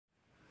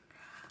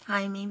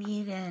Hi, maybe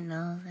you didn't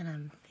know that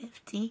I'm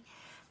 50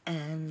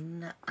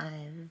 and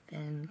I've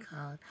been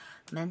called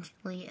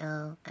mentally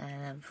ill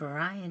at a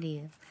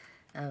variety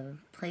of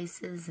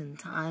places and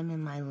time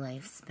in my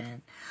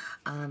lifespan.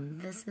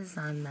 This is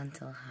on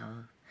mental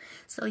health.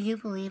 So you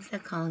believe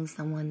that calling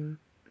someone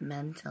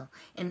mental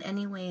in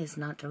any way is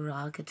not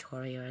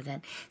derogatory, or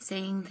that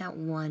saying that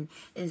one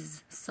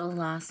is so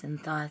lost in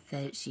thought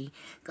that she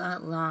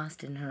got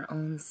lost in her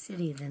own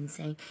city, then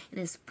saying it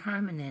is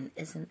permanent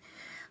isn't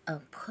a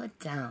put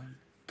down,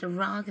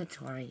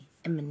 derogatory,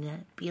 and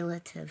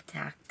manipulative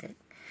tactic.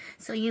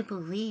 So you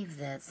believe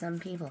that some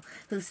people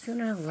who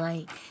sooner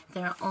like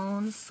their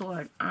own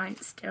sort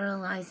aren't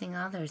sterilizing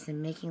others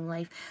and making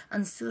life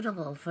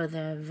unsuitable for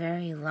their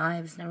very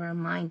lives, never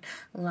mind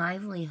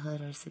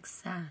livelihood or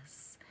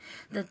success.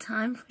 The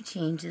time for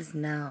change is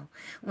now.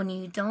 When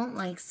you don't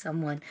like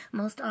someone,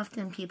 most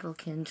often people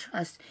can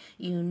trust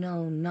you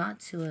know not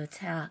to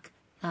attack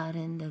that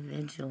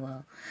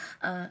individual.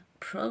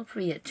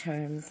 Appropriate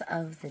terms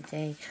of the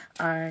day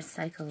are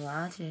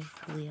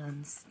psychologically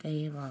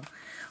unstable.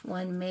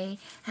 One may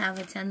have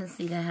a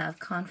tendency to have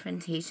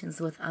confrontations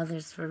with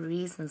others for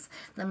reasons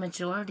the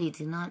majority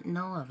do not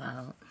know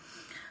about.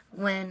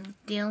 When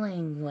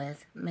dealing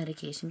with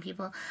medication,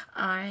 people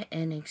are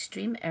in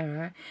extreme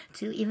error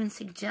to even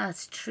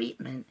suggest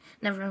treatment,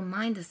 never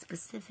mind a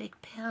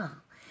specific pill,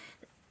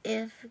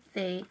 if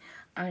they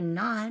are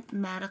not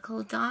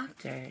medical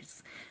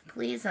doctors.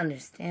 Please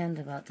understand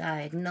about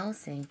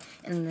diagnosing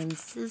and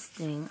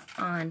insisting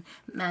on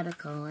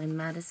medical and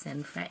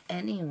medicine for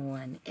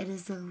anyone. It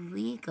is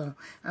illegal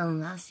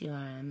unless you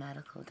are a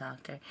medical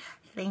doctor.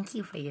 Thank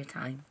you for your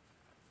time.